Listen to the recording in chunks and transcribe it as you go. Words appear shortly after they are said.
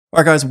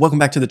Alright guys, welcome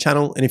back to the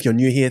channel, and if you're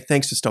new here,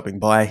 thanks for stopping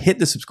by. Hit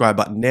the subscribe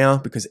button now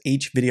because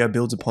each video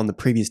builds upon the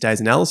previous day's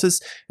analysis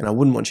and I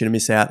wouldn't want you to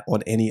miss out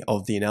on any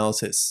of the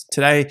analysis.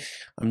 Today,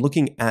 I'm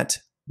looking at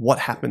what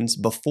happens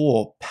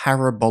before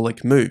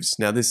parabolic moves.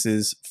 Now this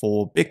is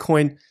for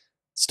Bitcoin,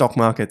 stock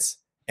markets,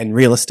 and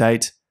real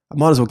estate. I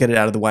might as well get it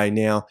out of the way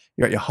now.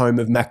 You're at your home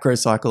of macro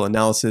cycle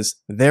analysis.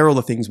 They're all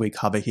the things we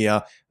cover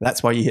here.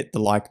 That's why you hit the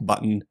like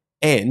button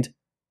and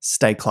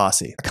stay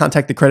classy. I can't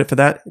take the credit for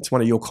that. It's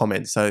one of your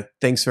comments. So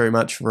thanks very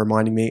much for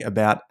reminding me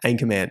about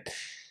Anchorman.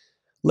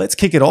 Let's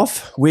kick it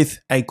off with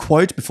a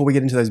quote before we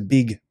get into those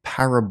big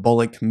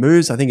parabolic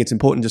moves. I think it's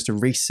important just to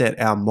reset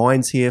our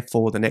minds here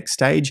for the next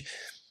stage.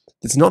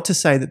 It's not to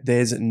say that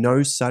there's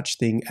no such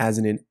thing as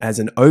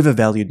an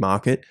overvalued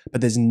market, but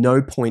there's no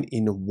point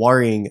in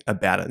worrying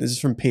about it. This is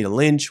from Peter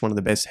Lynch, one of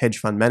the best hedge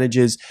fund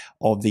managers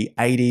of the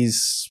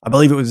 80s. I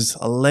believe it was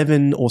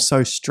 11 or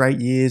so straight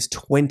years,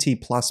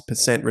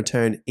 20+%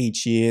 return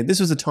each year. This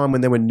was a time when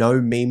there were no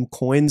meme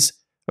coins.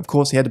 Of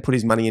course, he had to put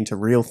his money into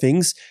real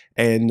things,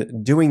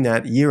 and doing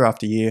that year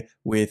after year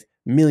with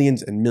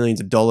millions and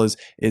millions of dollars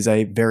is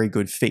a very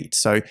good feat.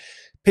 So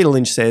Peter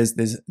Lynch says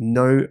there's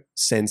no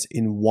sense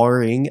in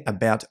worrying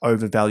about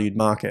overvalued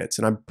markets.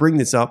 And I bring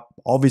this up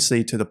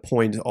obviously to the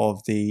point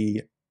of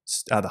the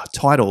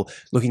title,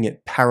 looking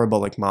at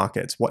parabolic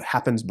markets, what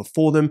happens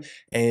before them,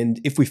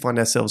 and if we find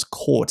ourselves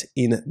caught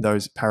in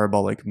those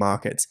parabolic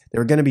markets.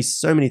 There are going to be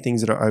so many things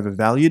that are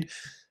overvalued,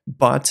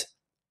 but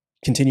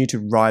continue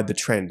to ride the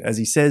trend. As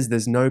he says,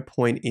 there's no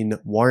point in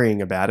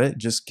worrying about it.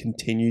 Just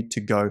continue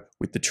to go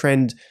with the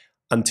trend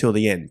until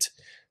the end.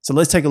 So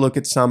let's take a look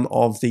at some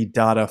of the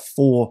data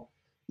for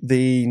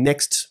the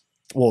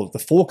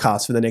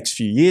forecast for the next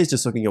few years,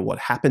 just looking at what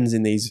happens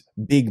in these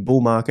big bull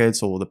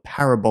markets or the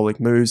parabolic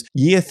moves.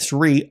 Year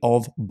 3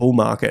 of bull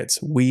markets,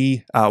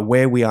 we are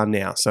where we are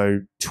now.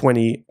 So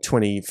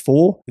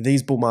 2024,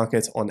 these bull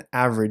markets on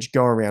average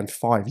go around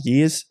 5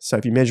 years. So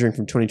if you're measuring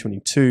from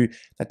 2022,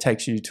 that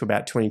takes you to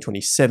about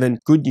 2027.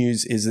 Good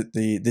news is that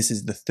this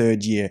is the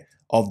third year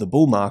of the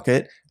bull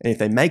market, and if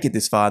they make it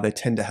this far, they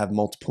tend to have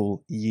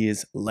multiple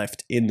years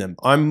left in them.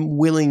 I'm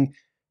willing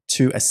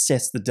to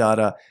assess the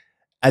data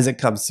as it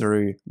comes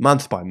through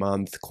month by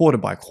month, quarter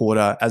by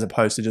quarter, as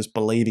opposed to just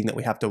believing that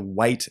we have to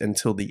wait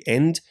until the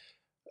end.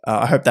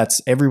 I hope that's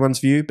everyone's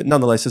view, but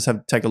nonetheless,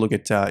 let's take a look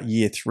at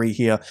year 3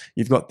 here.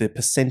 You've got the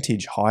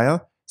percentage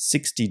higher,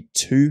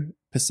 62%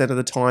 of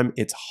the time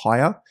it's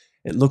higher.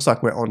 It looks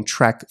like we're on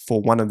track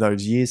for one of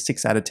those years.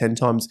 6 out of 10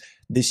 times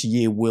this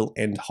year will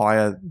end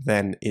higher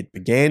than it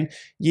began.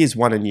 Years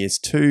 1 and years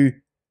 2,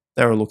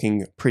 they were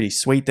looking pretty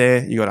sweet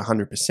there. You got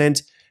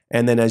 100%.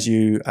 And then as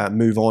you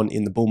move on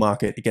in the bull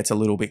market, it gets a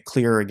little bit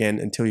clearer again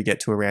until you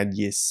get to around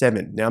year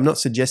 7. Now, I'm not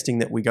suggesting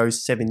that we go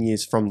 7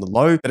 years from the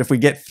low, but if we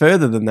get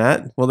further than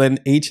that, well, then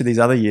each of these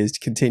other years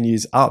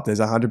continues up. There's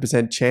a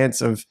 100%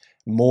 chance of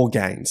more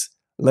gains.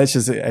 Let's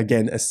just,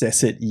 again,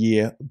 assess it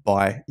year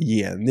by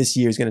year. And this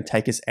year is going to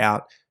take us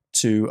out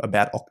to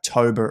about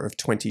October of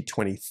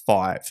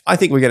 2025. I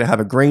think we're going to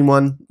have a green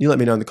one. You let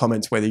me know in the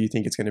comments whether you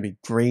think it's going to be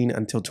green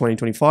until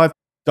 2025.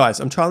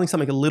 Guys, I'm trialing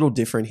something a little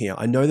different here.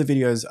 I know the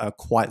videos are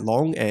quite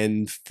long,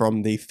 and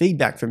from the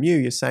feedback from you,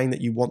 you're saying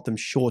that you want them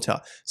shorter.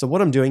 So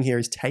what I'm doing here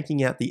is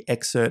taking out the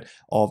excerpt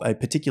of a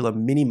particular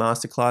mini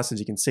masterclass, as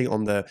you can see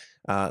on the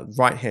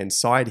right-hand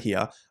side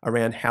here,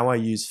 around how I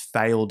use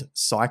failed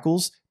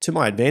cycles to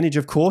my advantage,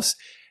 of course.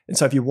 And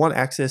so if you want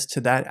access to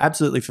that,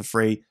 absolutely for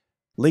free,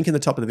 link in the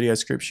top of the video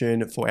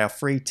description for our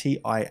free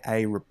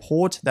TIA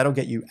report. That'll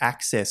get you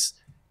access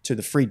to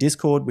the free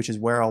Discord, which is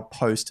where I'll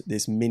post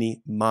this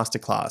mini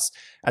masterclass.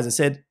 As I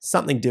said,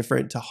 something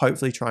different to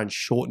hopefully try and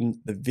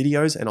shorten the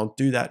videos, and I'll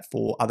do that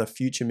for other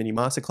future mini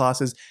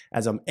masterclasses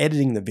as I'm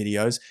editing the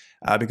videos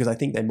because I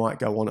think they might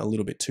go on a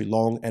little bit too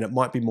long, and it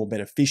might be more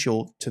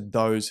beneficial to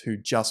those who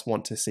just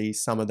want to see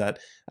some of that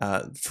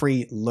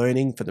free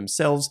learning for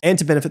themselves, and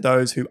to benefit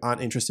those who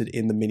aren't interested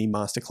in the mini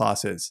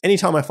masterclasses.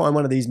 Anytime I find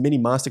one of these mini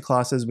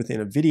masterclasses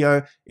within a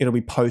video, it'll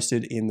be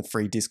posted in the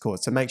free Discord.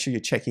 So make sure you're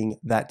checking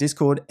that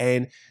Discord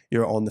and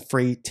you're on the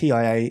free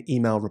TIA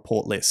email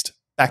report list.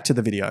 Back to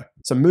the video.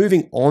 So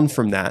moving on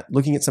from that,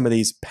 looking at some of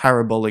these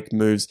parabolic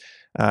moves,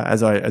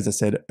 as I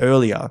said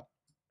earlier,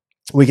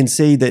 we can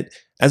see that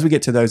as we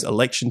get to those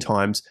election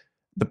times,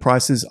 the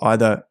prices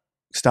either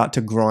start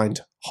to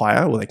grind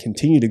higher, or they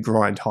continue to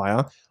grind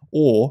higher,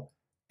 or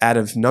out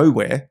of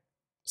nowhere,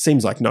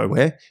 seems like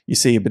nowhere, you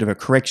see a bit of a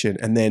correction,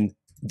 and then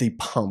the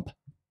pump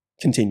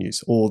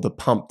continues, or the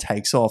pump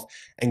takes off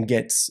and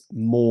gets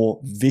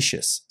more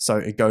vicious. So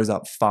it goes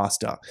up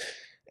faster.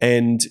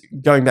 And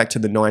going back to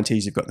the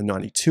 90s, you've got the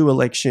 92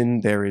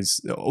 election. There is,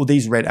 all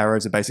these red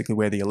arrows are basically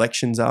where the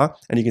elections are.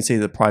 And you can see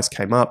the price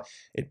came up.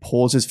 It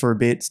pauses for a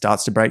bit,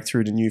 starts to break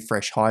through to new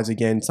fresh highs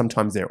again.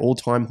 Sometimes they're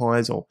all-time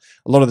highs, or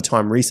a lot of the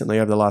time recently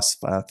over the last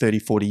 30,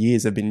 40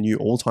 years, have been new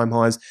all-time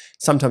highs.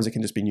 Sometimes it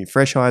can just be new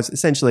fresh highs.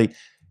 Essentially,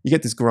 you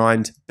get this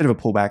grind, bit of a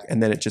pullback,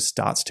 and then it just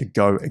starts to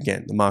go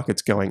again. The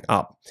market's going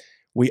up.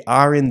 We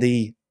are in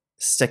the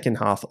second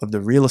half of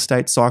the real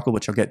estate cycle,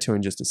 which I'll get to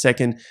in just a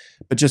second.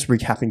 But just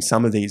recapping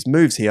some of these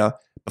moves here,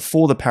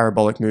 before the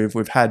parabolic move,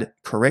 we've had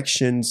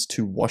corrections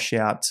to wash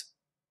out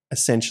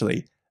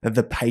essentially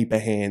the paper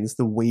hands,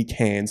 the weak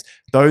hands,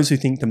 those who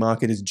think the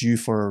market is due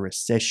for a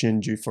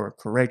recession, due for a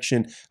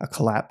correction, a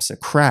collapse, a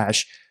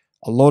crash.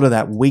 A lot of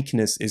that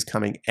weakness is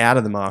coming out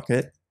of the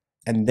market.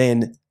 And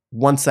then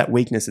once that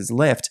weakness is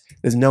left,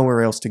 there's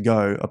nowhere else to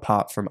go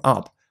apart from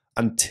up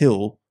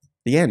until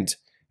the end.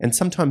 And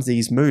sometimes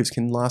these moves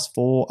can last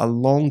for a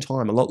long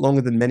time, a lot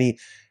longer than many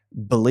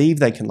believe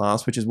they can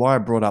last, which is why I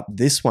brought up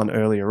this one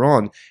earlier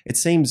on. It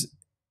seems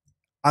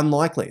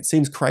unlikely. It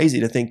seems crazy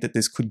to think that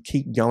this could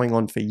keep going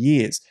on for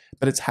years,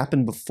 but it's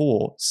happened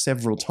before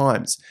several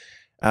times.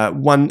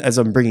 One, as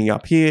I'm bringing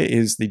up here,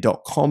 is the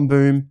 .com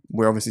boom.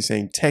 We're obviously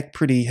seeing tech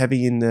pretty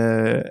heavy in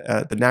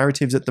the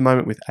narratives at the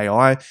moment with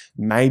AI.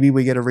 Maybe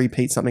we get a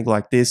repeat, something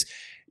like this.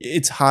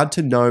 It's hard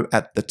to know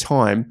at the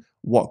time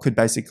what could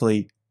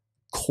basically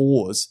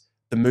cause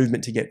the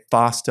movement to get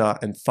faster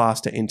and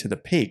faster into the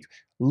peak.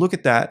 Look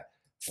at that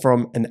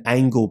from an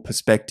angle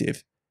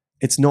perspective.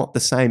 It's not the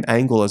same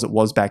angle as it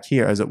was back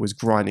here as it was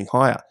grinding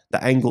higher.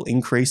 The angle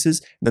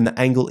increases, then the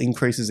angle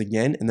increases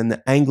again, and then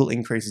the angle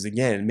increases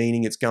again,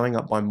 meaning it's going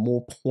up by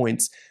more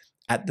points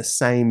at the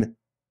same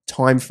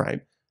time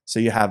frame. So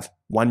you have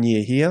 1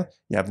 year here,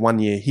 you have 1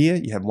 year here,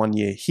 you have 1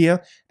 year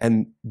here,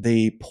 and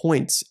the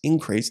points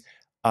increase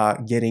are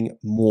getting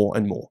more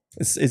and more.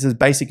 It's as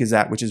basic as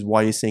that, which is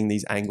why you're seeing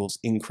these angles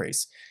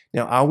increase.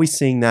 Now, are we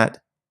seeing that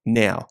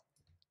now?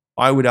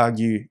 I would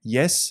argue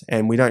yes,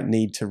 and we don't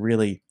need to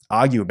really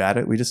argue about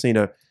it. We just need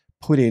to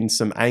put in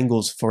some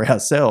angles for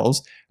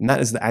ourselves, and that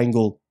is the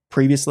angle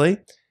previously.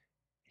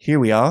 Here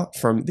we are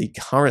from the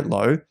current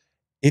low.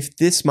 If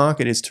this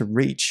market is to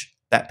reach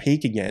that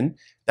peak again,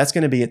 that's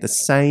going to be at the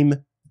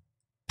same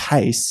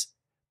pace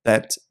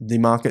that the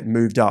market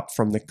moved up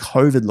from the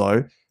COVID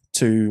low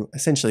to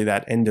essentially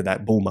that end of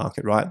that bull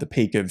market, right? The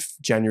peak of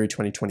January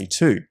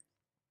 2022.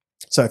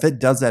 So if it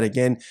does that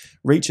again,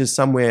 reaches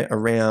somewhere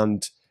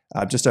around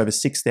just over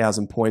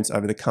 6,000 points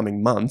over the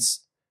coming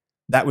months,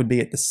 that would be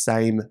at the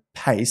same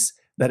pace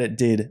that it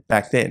did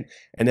back then.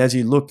 And as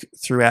you look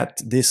throughout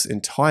this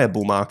entire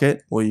bull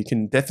market, well, you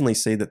can definitely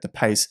see that the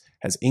pace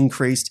has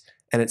increased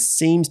and it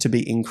seems to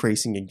be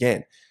increasing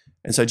again.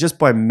 And so just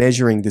by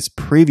measuring this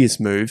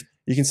previous move,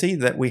 you can see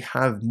that we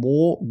have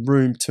more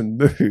room to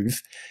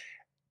move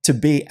to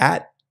be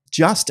at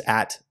just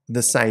at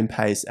the same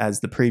pace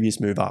as the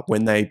previous move up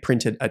when they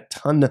printed a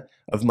ton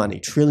of money,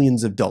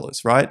 trillions of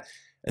dollars, right?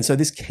 And so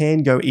this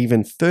can go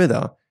even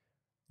further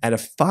at a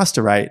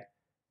faster rate,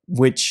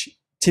 which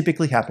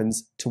typically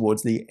happens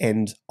towards the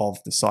end of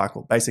the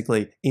cycle.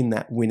 Basically, in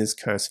that winner's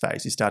curse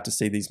phase, you start to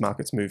see these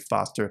markets move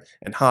faster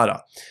and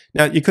harder.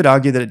 Now, you could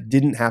argue that it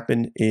didn't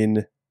happen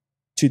in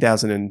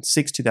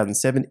 2006,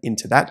 2007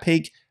 into that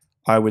peak.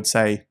 I would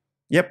say,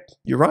 yep,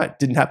 you're right.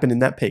 Didn't happen in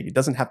that peak. It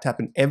doesn't have to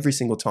happen every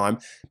single time,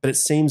 but it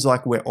seems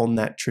like we're on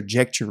that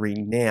trajectory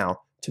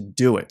now to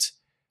do it.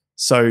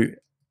 So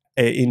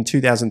in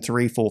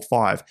 2003, 4,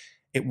 5,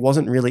 it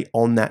wasn't really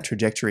on that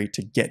trajectory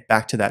to get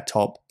back to that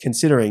top,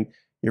 considering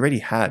you already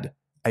had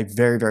a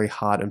very, very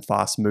hard and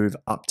fast move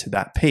up to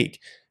that peak.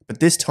 But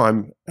this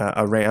time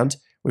around,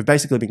 we've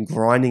basically been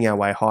grinding our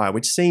way higher,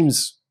 which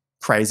seems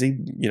crazy,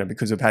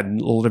 because we've had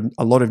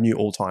a lot of new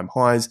all-time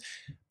highs.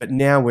 But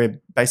now we're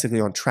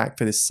basically on track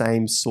for the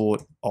same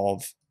sort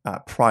of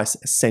price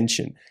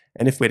ascension.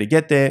 And if we're to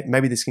get there,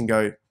 maybe this can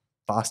go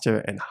faster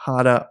and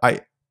harder.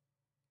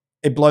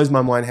 It blows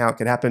my mind how it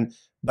could happen,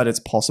 but it's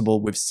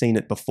possible. We've seen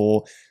it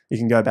before. You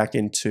can go back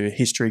into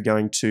history,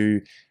 going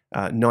to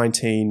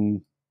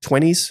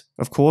 1920s,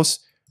 of course.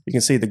 You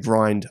can see the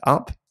grind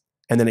up,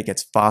 and then it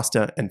gets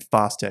faster and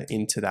faster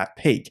into that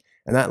peak.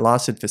 And that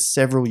lasted for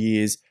several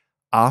years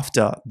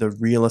after the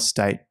real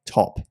estate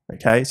top,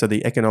 okay? So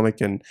the economic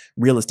and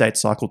real estate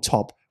cycle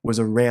top was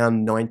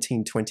around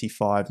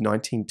 1925,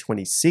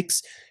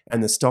 1926,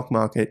 and the stock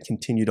market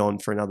continued on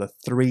for another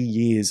 3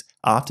 years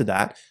after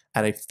that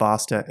at a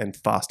faster and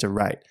faster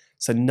rate.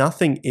 So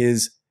nothing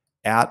is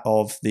out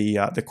of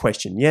the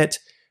question yet.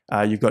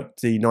 You've got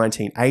the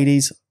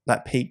 1980s.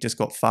 That peak just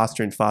got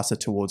faster and faster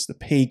towards the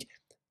peak.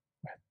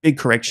 Big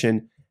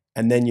correction.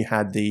 And then you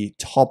had the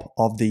top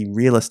of the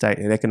real estate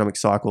and economic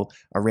cycle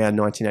around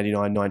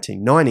 1989,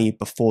 1990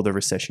 before the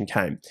recession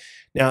came.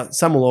 Now,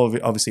 some will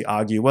obviously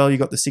argue, well,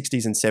 you've got the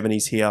 60s and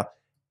 70s here.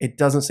 It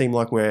doesn't seem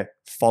like we're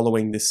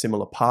following this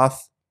similar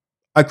path.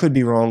 I could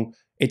be wrong.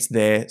 It's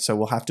there. So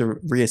we'll have to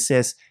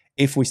reassess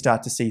if we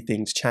start to see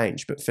things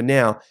change. But for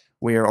now,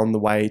 we're on the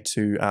way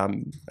to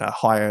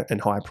higher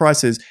and higher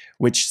prices,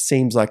 which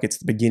seems like it's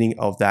the beginning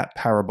of that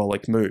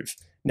parabolic move.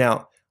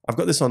 Now, I've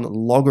got this on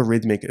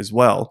logarithmic as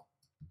well.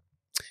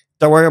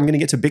 Don't worry, I'm going to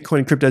get to Bitcoin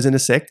and cryptos in a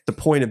sec. The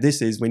point of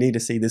this is we need to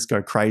see this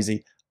go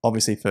crazy,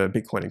 obviously, for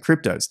Bitcoin and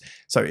cryptos.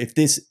 So if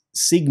this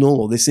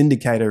signal or this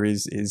indicator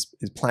is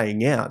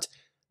playing out,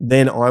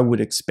 then I would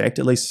expect,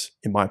 at least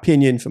in my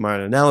opinion, for my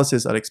own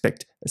analysis, I'd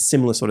expect a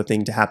similar sort of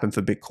thing to happen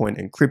for Bitcoin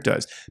and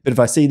cryptos. But if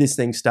I see this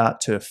thing start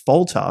to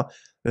falter,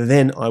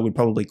 then I would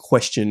probably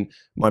question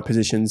my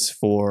positions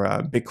for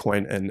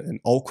Bitcoin and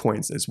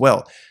altcoins as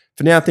well.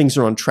 For now, things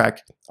are on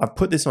track. I've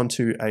put this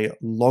onto a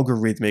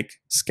logarithmic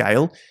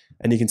scale,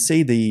 and you can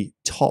see the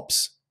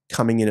tops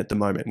coming in at the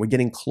moment. We're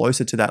getting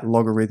closer to that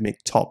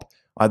logarithmic top,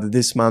 either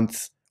this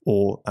month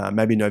or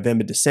maybe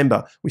November,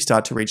 December, we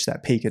start to reach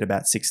that peak at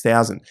about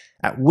 6,000,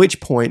 at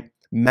which point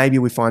maybe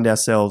we find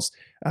ourselves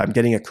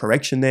getting a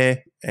correction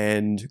there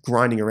and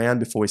grinding around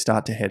before we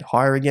start to head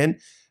higher again.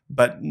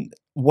 But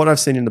what I've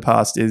seen in the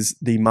past is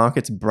the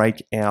markets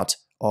break out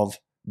of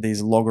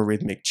these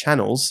logarithmic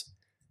channels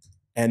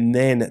and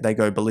then they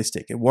go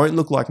ballistic. It won't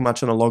look like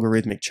much on a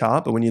logarithmic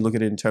chart, but when you look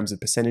at it in terms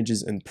of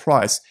percentages and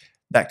price,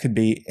 that could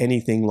be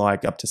anything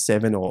like up to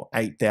 7,000 or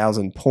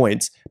 8,000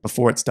 points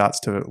before it starts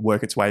to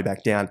work its way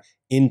back down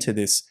into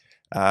this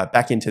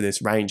back into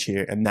this range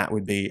here, and that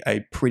would be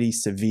a pretty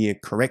severe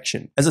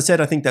correction. As I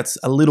said, I think that's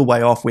a little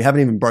way off. We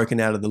haven't even broken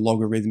out of the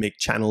logarithmic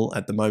channel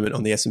at the moment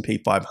on the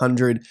S&P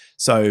 500,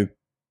 so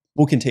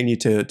we'll continue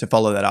to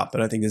follow that up. I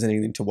don't think there's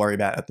anything to worry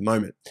about at the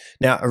moment.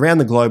 Now, around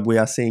the globe, we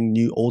are seeing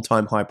new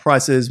all-time high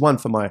prices. One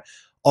for my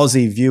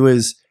Aussie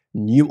viewers,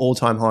 new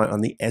all-time high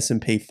on the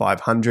S&P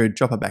 500.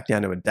 Drop it back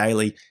down to a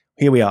daily.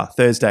 Here we are,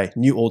 Thursday,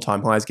 new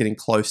all-time highs, getting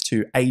close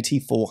to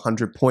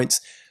 8,400 points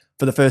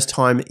for the first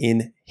time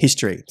in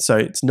history. So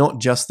it's not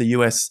just the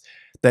US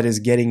that is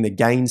getting the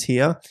gains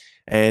here.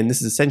 And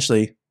this is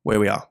essentially where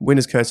we are.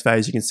 Winner's curse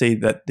phase, you can see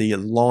that the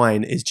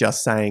line is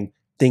just saying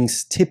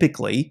things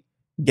typically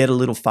get a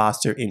little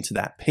faster into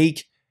that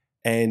peak.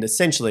 And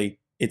essentially,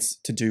 it's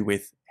to do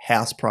with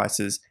house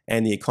prices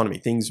and the economy.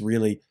 Things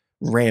really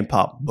ramp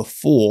up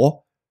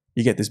before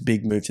you get this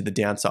big move to the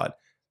downside.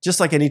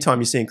 Just like anytime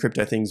you see in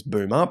crypto things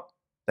boom up,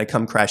 they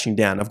come crashing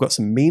down. I've got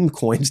some meme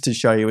coins to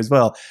show you as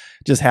well,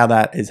 just how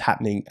that is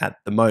happening at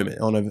the moment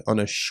on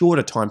a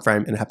shorter time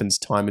frame, and it happens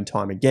time and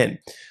time again.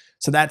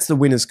 So that's the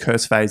winner's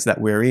curse phase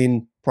that we're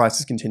in.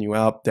 Prices continue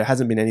up. There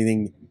hasn't been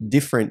anything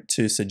different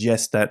to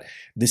suggest that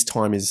this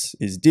time is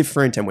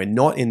different, and we're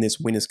not in this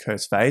winner's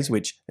curse phase,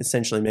 which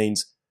essentially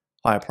means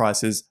higher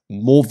prices,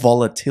 more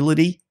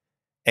volatility,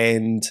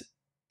 and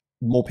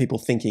more people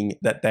thinking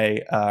that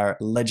they are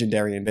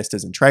legendary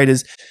investors and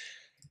traders.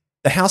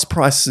 The house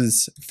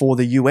prices for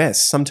the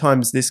US,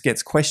 sometimes this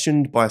gets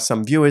questioned by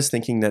some viewers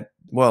thinking that,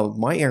 well,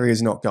 my area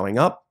is not going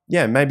up.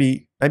 Yeah,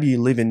 maybe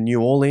you live in New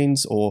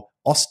Orleans or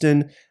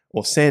Austin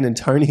or San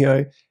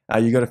Antonio.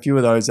 You got a few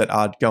of those that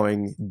are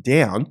going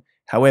down.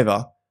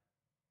 However,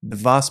 the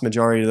vast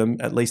majority of them,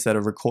 at least that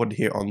are recorded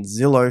here on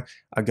Zillow,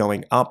 are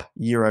going up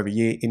year over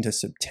year into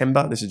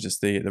September. This is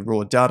just the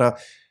raw data.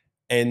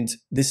 And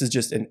this is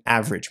just an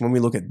average. When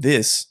we look at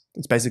this,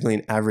 it's basically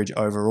an average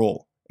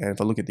overall. And if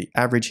I look at the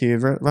average here,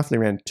 roughly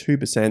around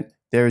 2%,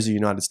 there is the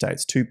United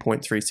States,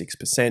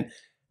 2.36%.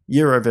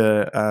 Year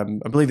over,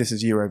 I believe this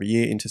is year over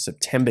year into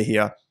September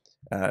here.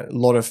 A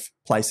lot of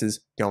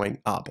places going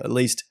up, at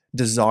least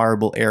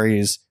desirable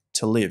areas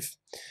to live.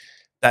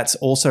 That's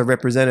also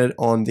represented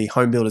on the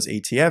home builders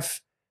ETF.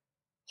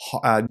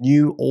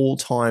 New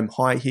all-time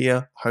high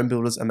here. Home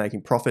builders are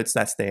making profits.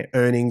 That's their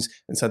earnings.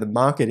 And so the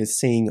market is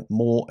seeing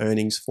more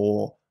earnings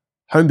for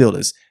home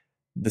builders.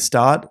 The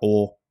start,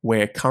 or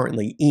we're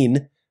currently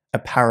in, a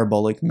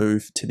parabolic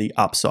move to the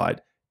upside.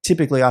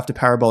 Typically after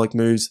parabolic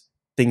moves,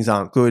 things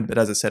aren't good, but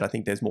as I said, I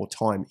think there's more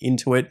time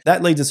into it.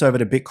 That leads us over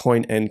to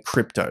Bitcoin and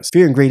cryptos.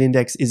 Fear and greed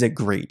index is at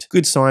greed.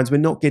 Good signs. We're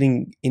not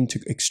getting into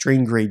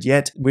extreme greed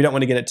yet. We don't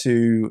want to get it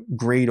to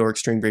greed or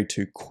extreme greed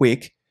too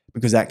quick,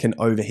 because that can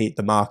overheat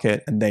the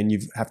market, and then you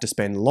have to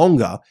spend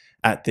longer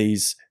at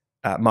these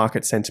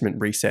market sentiment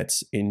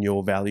resets in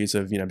your values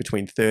of,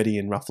 between 30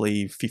 and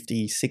roughly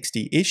 50,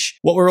 60-ish.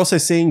 What we're also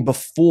seeing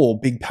before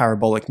big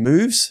parabolic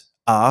moves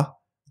are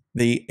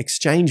the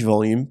exchange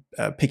volume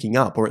picking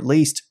up, or at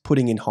least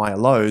putting in higher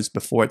lows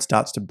before it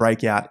starts to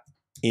break out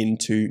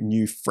into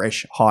new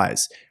fresh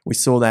highs. We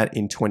saw that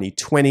in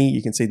 2020.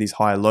 You can see these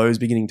higher lows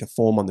beginning to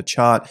form on the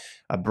chart,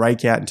 a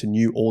breakout into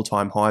new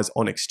all-time highs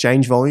on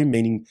exchange volume,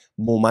 meaning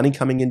more money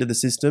coming into the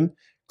system.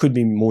 Could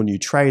be more new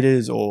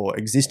traders or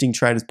existing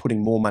traders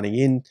putting more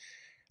money in.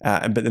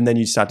 But then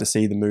you start to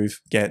see the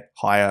move get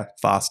higher,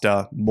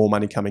 faster, more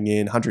money coming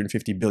in,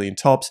 150 billion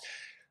tops.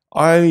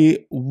 I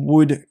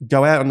would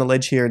go out on the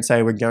ledge here and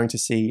say we're going to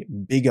see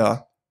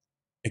bigger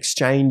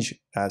exchange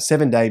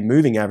 7-day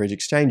moving average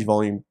exchange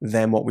volume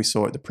than what we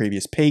saw at the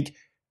previous peak.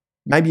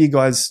 Maybe you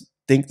guys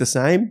think the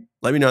same.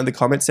 Let me know in the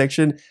comment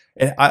section.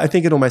 I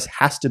think it almost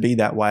has to be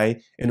that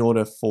way in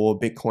order for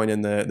Bitcoin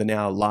and the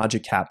now larger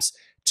caps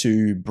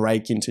to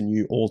break into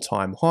new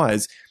all-time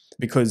highs,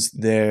 because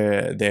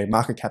their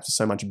market caps are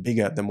so much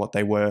bigger than what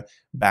they were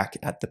back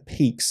at the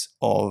peaks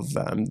of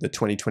the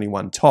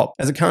 2021 top.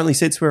 As it currently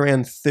sits, we're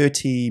around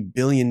 $30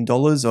 billion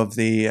of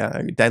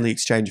the daily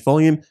exchange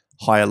volume,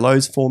 higher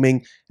lows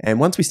forming.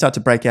 And once we start to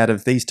break out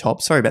of these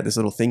tops, sorry about this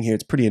little thing here,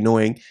 it's pretty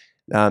annoying.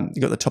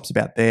 You've got the tops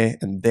about there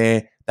and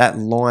there. That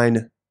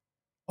line,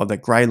 of the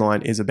gray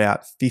line, is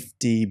about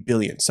 50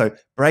 billion. So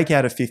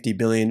breakout of 50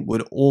 billion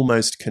would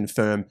almost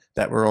confirm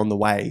that we're on the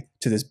way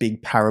to this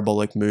big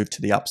parabolic move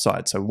to the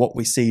upside. So what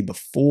we see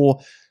before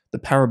the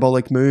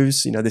parabolic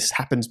moves, this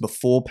happens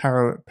before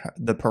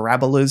the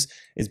parabolas,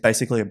 is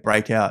basically a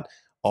breakout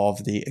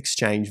of the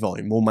exchange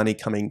volume, more money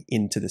coming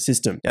into the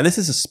system. Now, this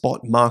is a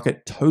spot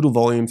market total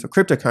volume for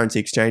cryptocurrency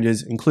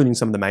exchanges, including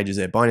some of the majors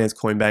there, Binance,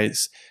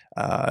 Coinbase,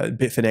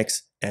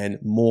 Bitfinex, and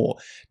more.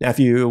 Now, if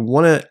you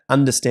want to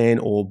understand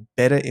or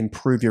better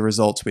improve your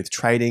results with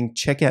trading,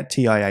 check out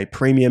TIA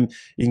Premium.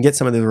 You can get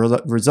some of the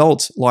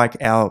results like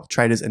our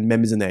traders and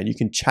members in there. You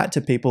can chat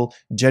to people,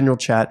 general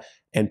chat,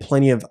 and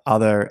plenty of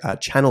other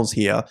channels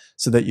here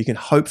so that you can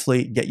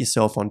hopefully get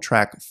yourself on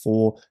track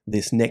for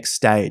this next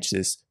stage,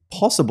 this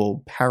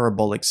possible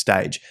parabolic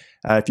stage.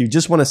 If you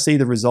just want to see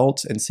the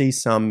results and see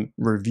some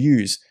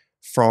reviews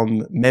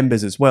from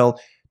members as well,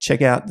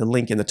 check out the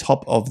link in the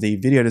top of the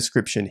video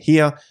description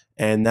here,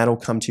 and that'll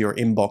come to your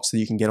inbox so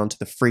you can get onto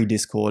the free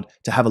Discord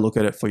to have a look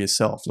at it for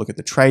yourself. Look at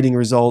the trading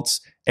results,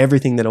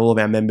 everything that all of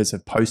our members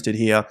have posted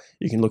here.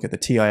 You can look at the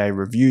TIA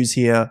reviews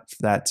here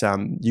that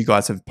you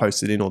guys have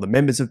posted in or the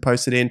members have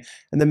posted in,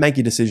 and then make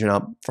your decision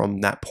up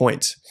from that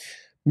point.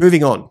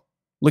 Moving on.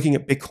 Looking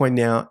at Bitcoin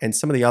now and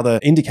some of the other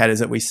indicators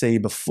that we see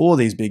before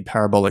these big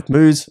parabolic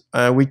moves,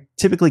 we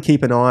typically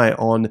keep an eye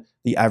on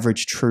the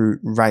average true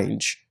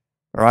range.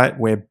 All right,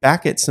 we're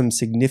back at some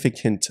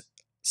significant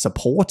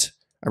support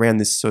around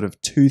this sort of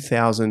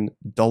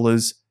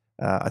 $2,000.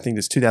 I think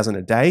there's 2,000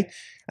 a day,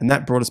 and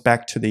that brought us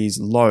back to these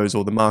lows,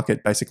 or the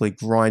market basically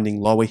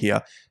grinding lower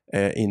here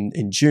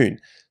in June.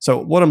 So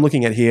what I'm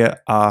looking at here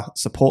are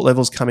support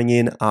levels coming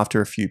in after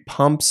a few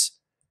pumps,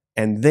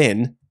 and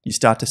then you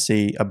start to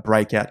see a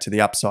breakout to the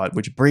upside,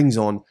 which brings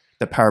on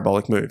the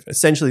parabolic move.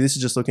 Essentially, this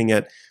is just looking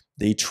at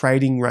the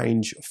trading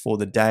range for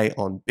the day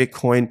on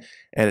Bitcoin,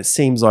 and it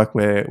seems like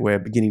we're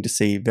beginning to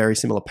see very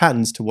similar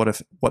patterns to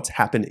what's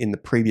happened in the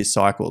previous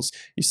cycles.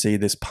 You see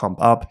this pump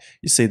up,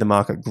 you see the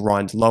market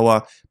grind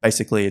lower.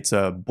 Basically, it's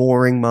a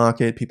boring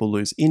market. People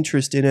lose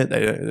interest in it.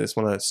 They just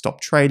want to stop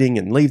trading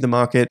and leave the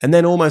market. And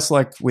then almost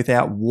like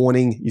without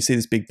warning, you see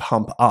this big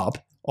pump up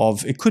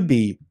of, it could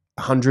be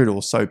 100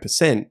 or so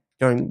percent,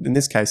 going in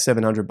this case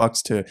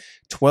 $700 to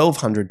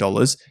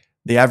 $1,200.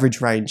 The average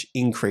range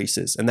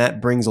increases, and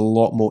that brings a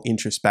lot more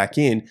interest back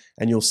in,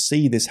 and you'll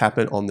see this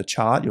happen on the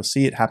chart. You'll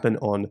see it happen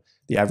on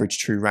the average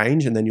true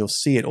range, and then you'll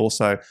see it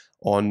also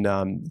on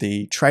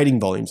the trading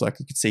volumes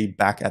like you could see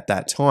back at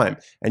that time.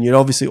 And you'd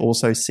obviously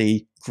also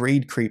see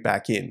greed creep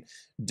back in.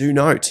 Do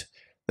note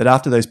that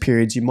after those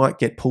periods you might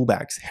get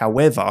pullbacks.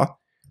 However,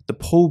 the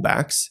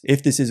pullbacks,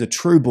 if this is a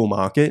true bull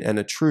market and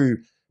a true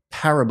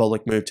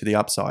parabolic move to the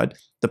upside,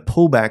 the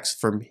pullbacks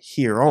from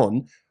here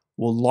on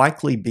will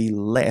likely be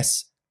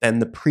less than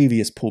the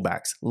previous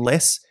pullbacks,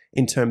 less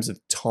in terms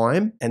of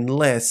time and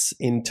less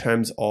in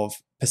terms of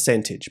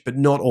percentage, but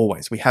not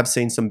always. We have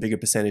seen some bigger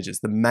percentages.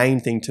 The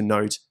main thing to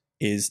note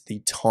is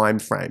the time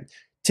frame.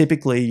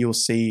 Typically, you'll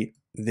see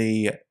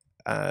the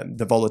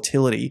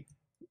volatility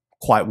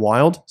quite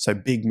wild, so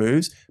big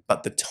moves,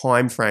 but the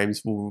time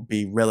frames will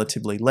be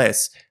relatively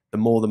less the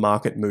more the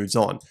market moves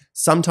on.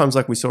 Sometimes,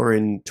 like we saw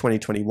in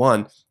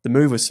 2021, the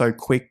move was so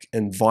quick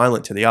and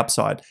violent to the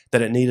upside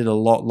that it needed a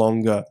lot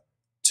longer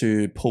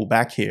to pull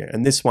back here.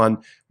 And this one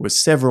was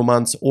several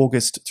months,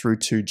 August through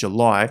to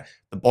July.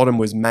 The bottom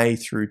was May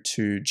through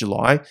to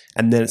July,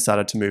 and then it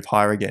started to move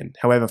higher again.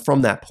 However,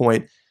 from that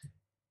point,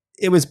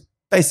 it was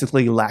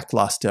basically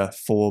lackluster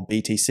for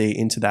BTC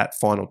into that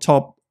final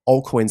top.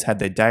 Altcoins had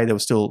their day. There were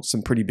still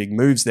some pretty big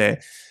moves there.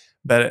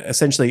 But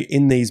essentially,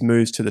 in these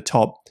moves to the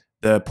top,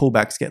 the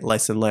pullbacks get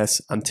less and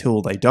less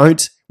until they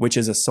don't, which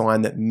is a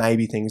sign that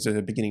maybe things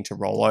are beginning to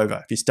roll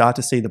over. If you start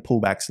to see the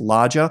pullbacks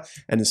larger,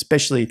 and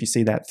especially if you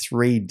see that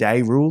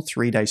 3-day rule,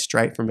 3 days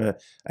straight from a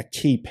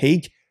key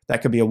peak,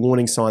 that could be a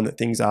warning sign that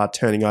things are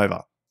turning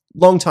over.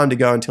 Long time to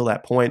go until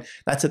that point.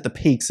 That's at the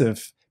peaks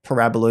of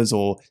parabolas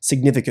or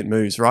significant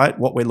moves, right?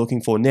 What we're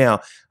looking for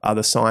now are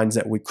the signs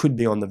that we could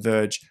be on the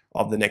verge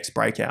of the next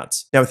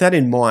breakouts. Now, with that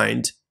in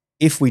mind,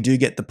 if we do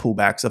get the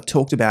pullbacks, I've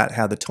talked about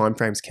how the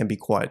timeframes can be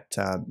quite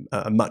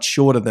much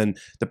shorter than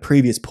the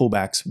previous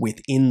pullbacks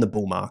within the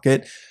bull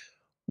market.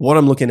 What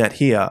I'm looking at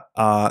here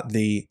are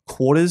the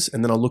quarters,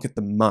 and then I'll look at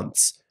the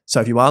months. So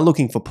if you are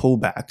looking for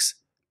pullbacks,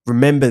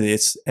 remember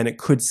this, and it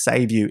could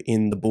save you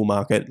in the bull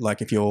market.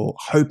 Like if you're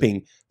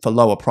hoping for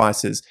lower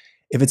prices,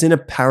 if it's in a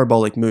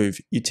parabolic move,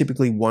 you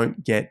typically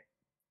won't get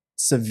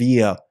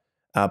severe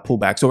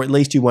pullbacks, or at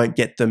least you won't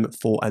get them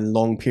for a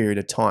long period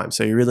of time.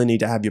 So you really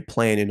need to have your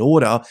plan in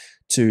order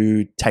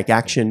to take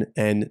action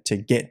and to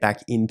get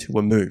back into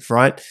a move,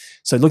 right?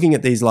 So looking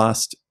at these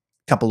last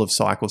couple of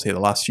cycles here,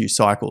 the last few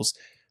cycles,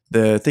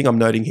 the thing I'm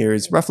noting here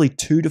is roughly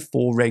 2 to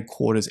 4 red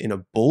quarters in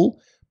a bull.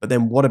 But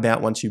then what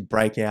about once you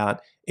break out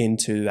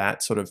into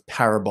that sort of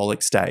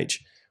parabolic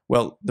stage?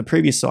 Well, the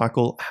previous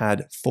cycle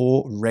had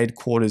 4 red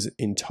quarters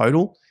in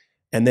total.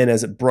 And then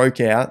as it broke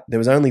out, there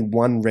was only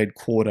 1 red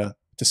quarter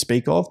to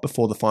speak of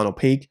before the final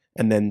peak,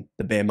 and then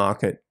the bear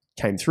market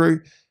came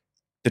through.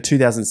 The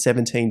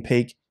 2017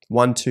 peak,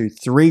 1, 2,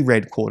 3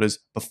 red quarters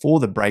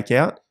before the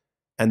breakout,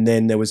 and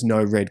then there was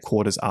no red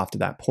quarters after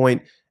that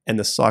point. And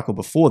the cycle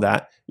before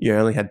that, you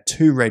only had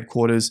 2 red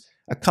quarters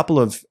a couple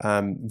of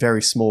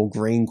very small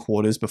green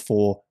quarters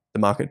before the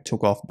market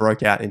took off,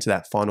 broke out into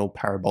that final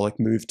parabolic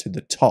move to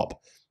the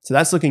top. So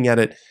that's looking at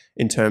it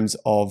in terms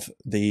of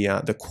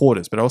the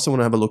quarters, but I also want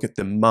to have a look at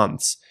the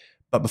months.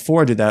 But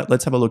before I do that,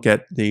 let's have a look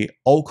at the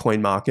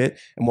altcoin market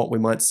and what we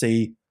might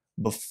see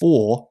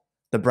before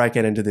the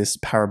breakout into this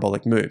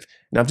parabolic move.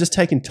 Now, I've just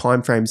taken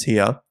timeframes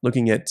here,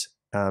 looking at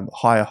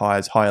higher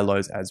highs, higher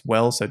lows as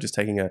well. So just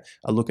taking a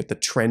look at the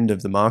trend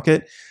of the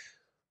market.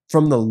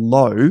 From the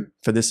low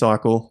for this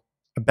cycle,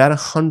 about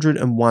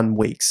 101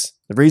 weeks.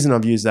 The reason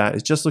I've used that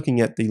is just looking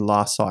at the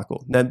last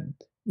cycle. Now,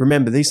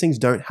 remember, these things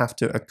don't have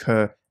to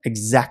occur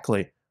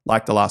exactly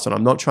like the last one.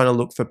 I'm not trying to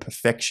look for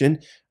perfection.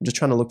 I'm just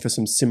trying to look for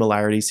some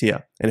similarities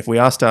here. And if we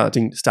are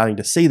starting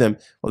to see them,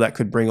 well, that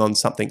could bring on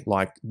something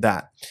like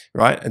that,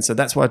 right? And so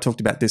that's why I talked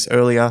about this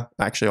earlier.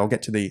 Actually, I'll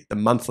get to the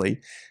monthly,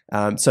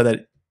 so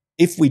that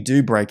if we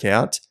do break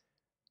out,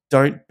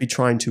 don't be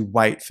trying to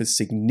wait for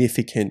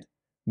significant,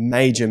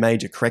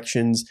 major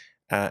corrections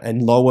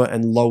and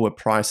lower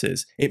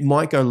prices. It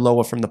might go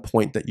lower from the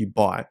point that you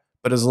buy,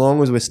 but as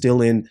long as we're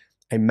still in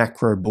a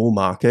macro bull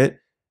market,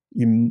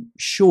 you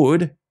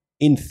should,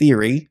 in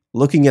theory,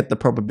 looking at the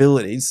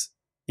probabilities,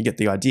 you get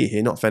the idea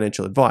here, not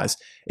financial advice,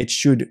 it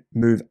should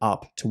move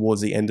up towards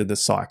the end of the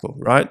cycle,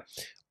 right?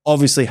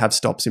 Obviously have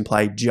stops in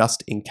play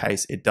just in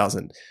case it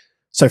doesn't.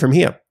 So from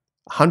here,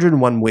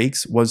 101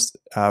 weeks was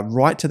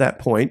right to that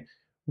point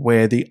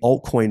where the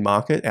altcoin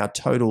market, our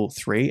total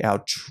three,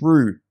 our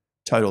true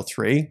total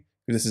three,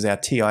 this is our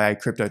TIA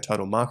crypto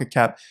total market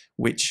cap,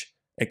 which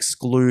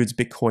excludes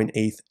Bitcoin,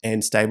 ETH,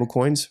 and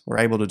stablecoins. We're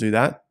able to do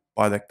that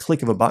by the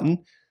click of a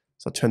button.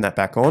 So I'll turn that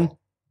back on.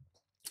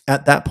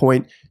 At that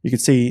point, you can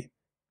see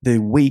the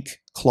week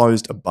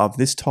closed above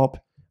this top,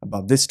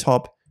 above this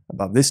top,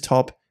 above this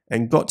top,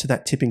 and got to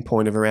that tipping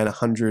point of around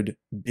 $100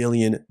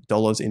 billion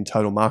in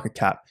total market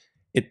cap.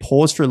 It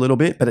paused for a little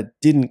bit, but it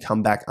didn't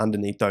come back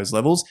underneath those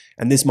levels.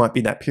 And this might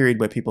be that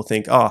period where people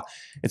think, oh,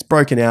 it's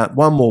broken out,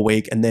 one more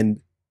week, and then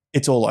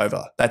it's all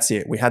over. That's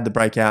it. We had the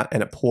breakout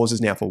and it pauses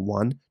now for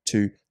 1,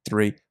 2,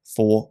 3,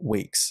 4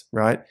 weeks,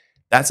 right?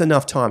 That's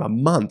enough time. A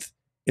month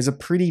is a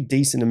pretty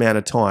decent amount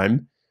of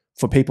time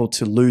for people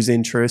to lose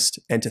interest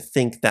and to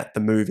think that the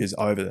move is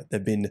over, that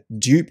they've been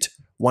duped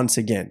once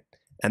again.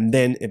 And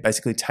then it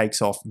basically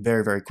takes off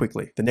very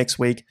quickly. The next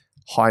week,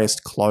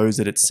 highest close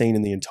that it's seen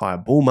in the entire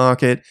bull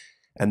market,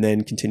 and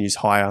then continues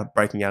higher,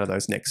 breaking out of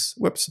those next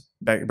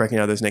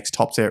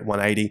tops there at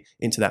 180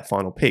 into that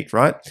final peak,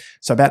 right?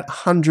 So about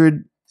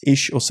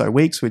 100-ish or so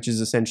weeks, which is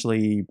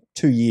essentially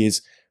 2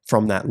 years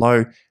from that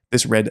low.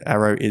 This red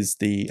arrow is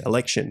the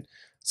election.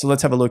 So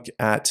let's have a look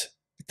at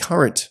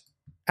current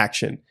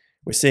action.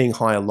 We're seeing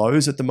higher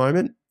lows at the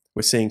moment.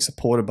 We're seeing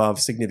support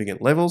above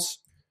significant levels.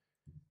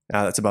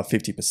 That's above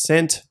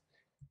 50%.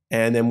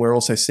 And then we're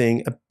also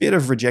seeing a bit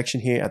of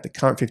rejection here at the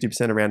current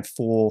 50%, around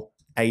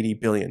 480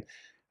 billion.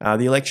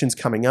 The election's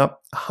coming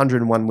up.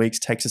 101 weeks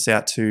takes us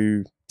out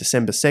to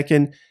December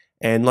 2nd.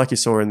 And like you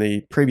saw in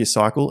the previous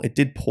cycle, it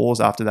did pause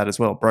after that as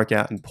well, broke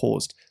out and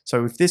paused.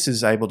 So if this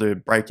is able to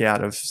break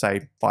out of,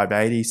 say,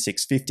 580,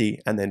 650,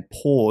 and then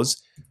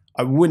pause,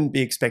 I wouldn't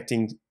be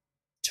expecting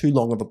too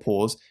long of a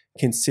pause,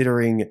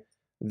 considering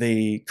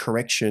the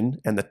correction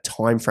and the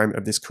time frame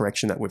of this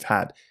correction that we've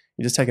had.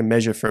 You just take a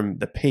measure from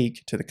the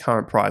peak to the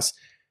current price,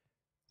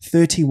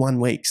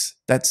 31 weeks.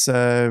 That's,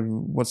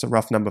 what's a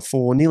rough number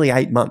for? Nearly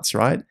 8 months,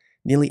 right?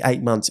 Nearly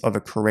 8 months of a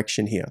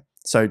correction here.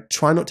 So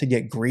try not to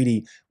get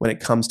greedy when it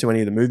comes to any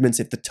of the movements.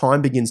 If the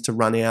time begins to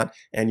run out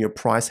and your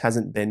price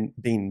hasn't been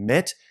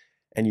met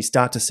and you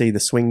start to see the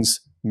swings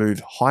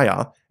move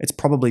higher, it's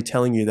probably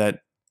telling you that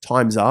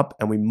time's up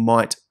and we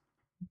might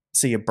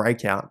see a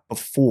breakout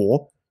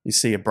before you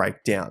see a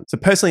breakdown. So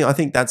personally, I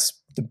think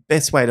that's the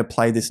best way to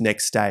play this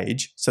next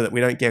stage so that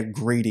we don't get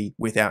greedy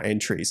with our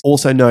entries.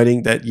 Also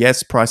noting that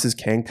yes, prices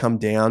can come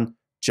down.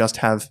 Just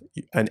have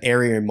an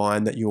area in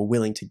mind that you're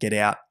willing to get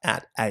out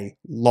at a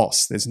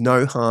loss. There's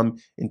no harm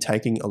in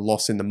taking a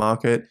loss in the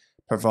market,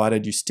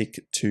 provided you stick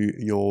to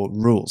your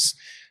rules.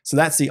 So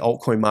that's the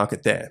altcoin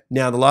market there.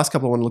 Now, the last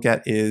couple I want to look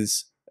at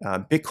is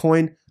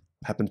Bitcoin.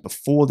 What happens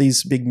before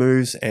these big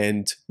moves,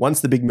 and once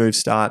the big moves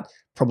start,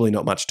 probably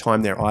not much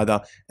time there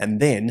either.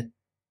 And then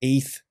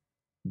ETH,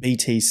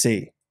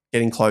 BTC,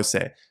 getting close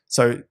there.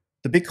 So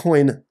the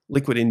Bitcoin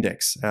liquid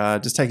index,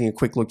 just taking a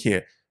quick look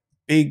here.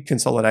 Big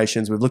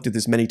consolidations. We've looked at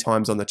this many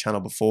times on the channel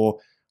before.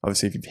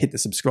 Obviously, if you've hit the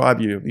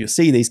subscribe, you'll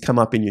see these come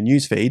up in your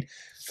newsfeed.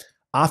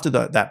 After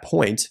that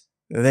point,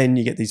 then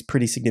you get these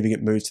pretty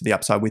significant moves to the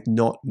upside with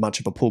not much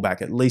of a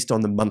pullback, at least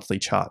on the monthly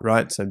chart,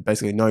 right? So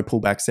basically no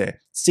pullbacks there.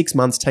 6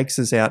 months takes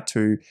us out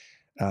to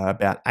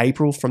about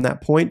April from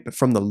that point, but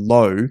from the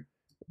low,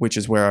 which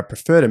is where I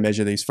prefer to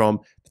measure these from,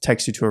 it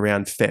takes you to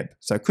around Feb.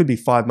 So it could be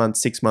 5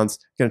 months, 6 months,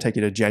 it's going to take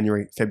you to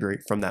January, February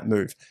from that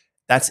move.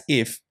 That's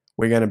if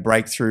we're going to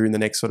break through in the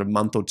next sort of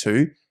month or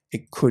two.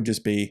 It could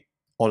just be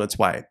on its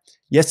way.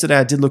 Yesterday,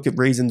 I did look at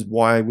reasons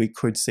why we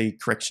could see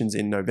corrections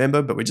in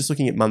November, but we're just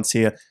looking at months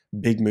here,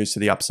 big moves to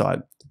the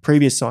upside.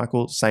 Previous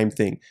cycle, same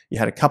thing. You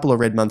had a couple of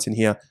red months in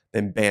here,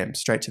 then bam,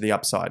 straight to the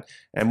upside.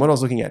 And what I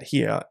was looking at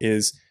here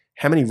is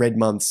how many red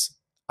months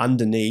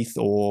underneath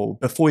or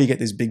before you get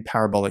these big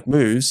parabolic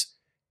moves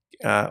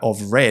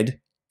of red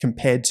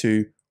compared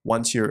to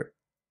once you're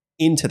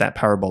into that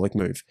parabolic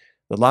move.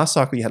 The last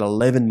cycle, you had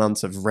 11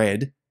 months of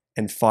red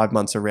and 5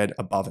 months of red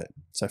above it.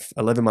 So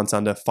 11 months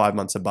under, 5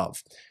 months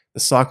above. The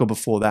cycle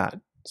before that,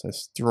 so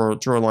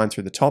draw a line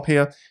through the top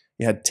here,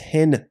 you had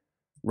 10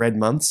 red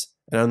months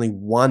and only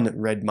 1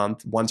 red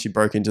month once you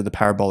broke into the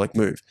parabolic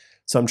move.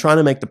 So I'm trying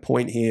to make the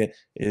point here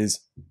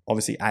is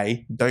obviously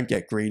A, don't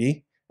get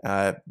greedy.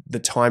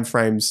 The time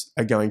frames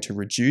are going to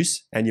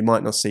reduce and you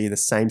might not see the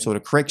same sort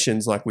of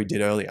corrections like we did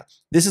earlier.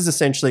 This is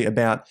essentially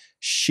about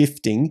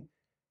shifting.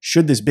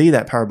 Should this be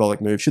that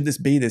parabolic move? Should this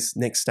be this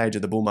next stage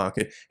of the bull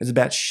market? It's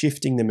about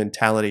shifting the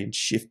mentality and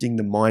shifting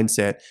the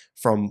mindset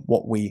from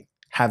what we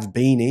have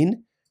been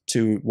in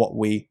to what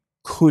we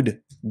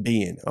could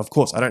be in. Of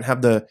course, I don't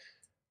have the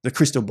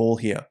crystal ball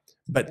here,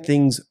 but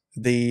things,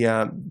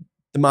 the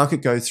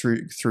market goes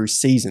through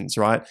seasons,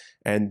 right?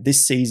 And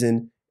this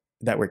season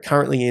that we're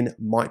currently in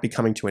might be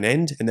coming to an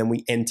end, and then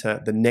we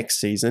enter the next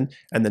season,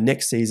 and the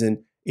next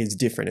season is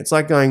different. It's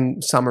like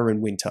going summer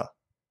and winter.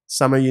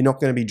 Summer, you're not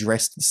going to be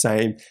dressed the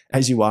same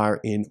as you are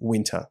in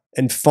winter.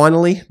 And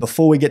finally,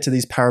 before we get to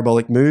these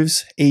parabolic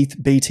moves,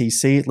 ETH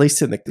BTC, at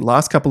least in the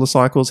last couple of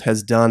cycles,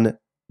 has done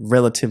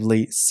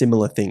relatively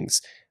similar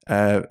things.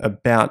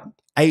 About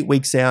 8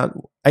 weeks out,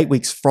 8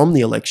 weeks from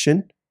the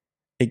election,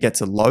 it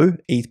gets a low,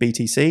 ETH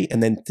BTC,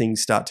 and then things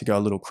start to go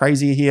a little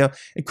crazier here.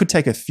 It could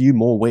take a few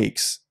more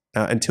weeks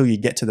until you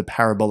get to the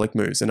parabolic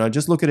moves. And I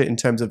just look at it in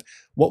terms of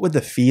what would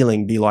the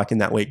feeling be like in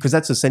that week? Because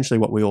that's essentially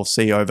what we all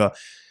see over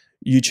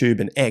YouTube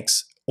and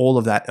X, all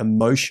of that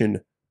emotion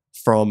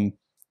from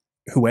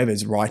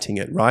whoever's writing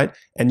it, right?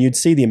 And you'd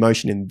see the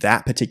emotion in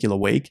that particular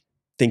week,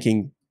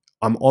 thinking,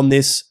 I'm on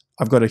this,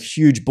 I've got a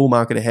huge bull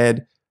market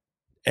ahead.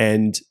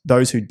 And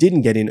those who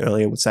didn't get in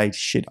earlier would say,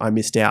 shit, I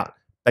missed out.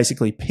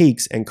 Basically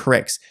peaks and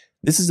corrects.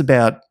 This is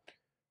about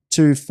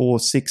 2, 4,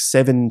 6,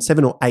 7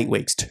 or 8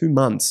 weeks, 2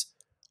 months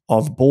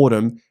of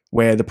boredom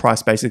where the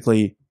price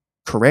basically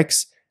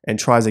corrects and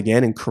tries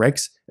again and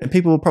corrects, and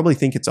people will probably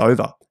think it's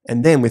over.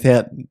 And then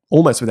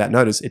almost without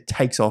notice, it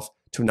takes off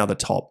to another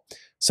top.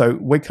 So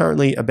we're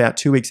currently about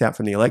 2 weeks out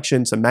from the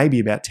election, so maybe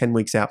about 10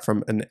 weeks out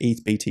from an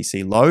ETH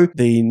BTC low.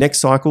 The next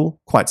cycle,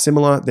 quite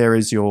similar. There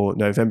is your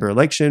November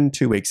election,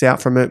 2 weeks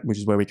out from it, which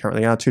is where we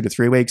currently are, 2 to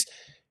 3 weeks.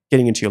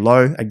 Getting into your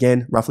low,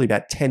 again, roughly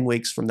about 10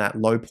 weeks from that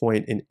low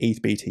point in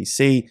ETH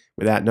BTC.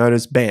 Without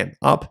notice, bam,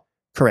 up,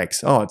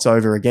 corrects. Oh, it's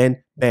over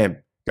again, bam,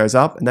 goes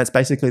up. And that's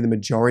basically the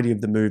majority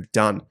of the move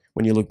done.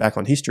 When you look back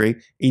on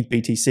history, ETH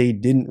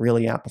BTC didn't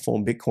really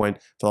outperform Bitcoin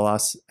for the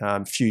last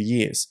few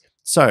years.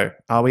 So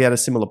are we at a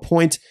similar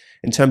point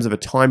in terms of a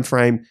time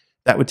frame?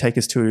 That would take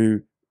us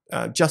to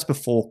just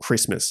before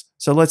Christmas.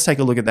 So let's take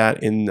a look at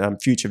that in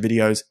future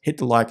videos. Hit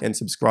the like and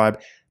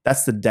subscribe.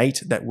 That's the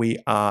date that we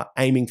are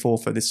aiming for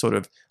this sort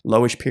of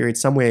lowish period,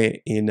 somewhere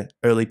in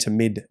early to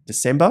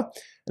mid-December.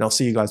 And I'll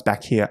see you guys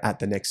back here at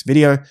the next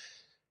video.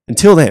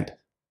 Until then,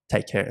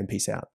 take care and peace out.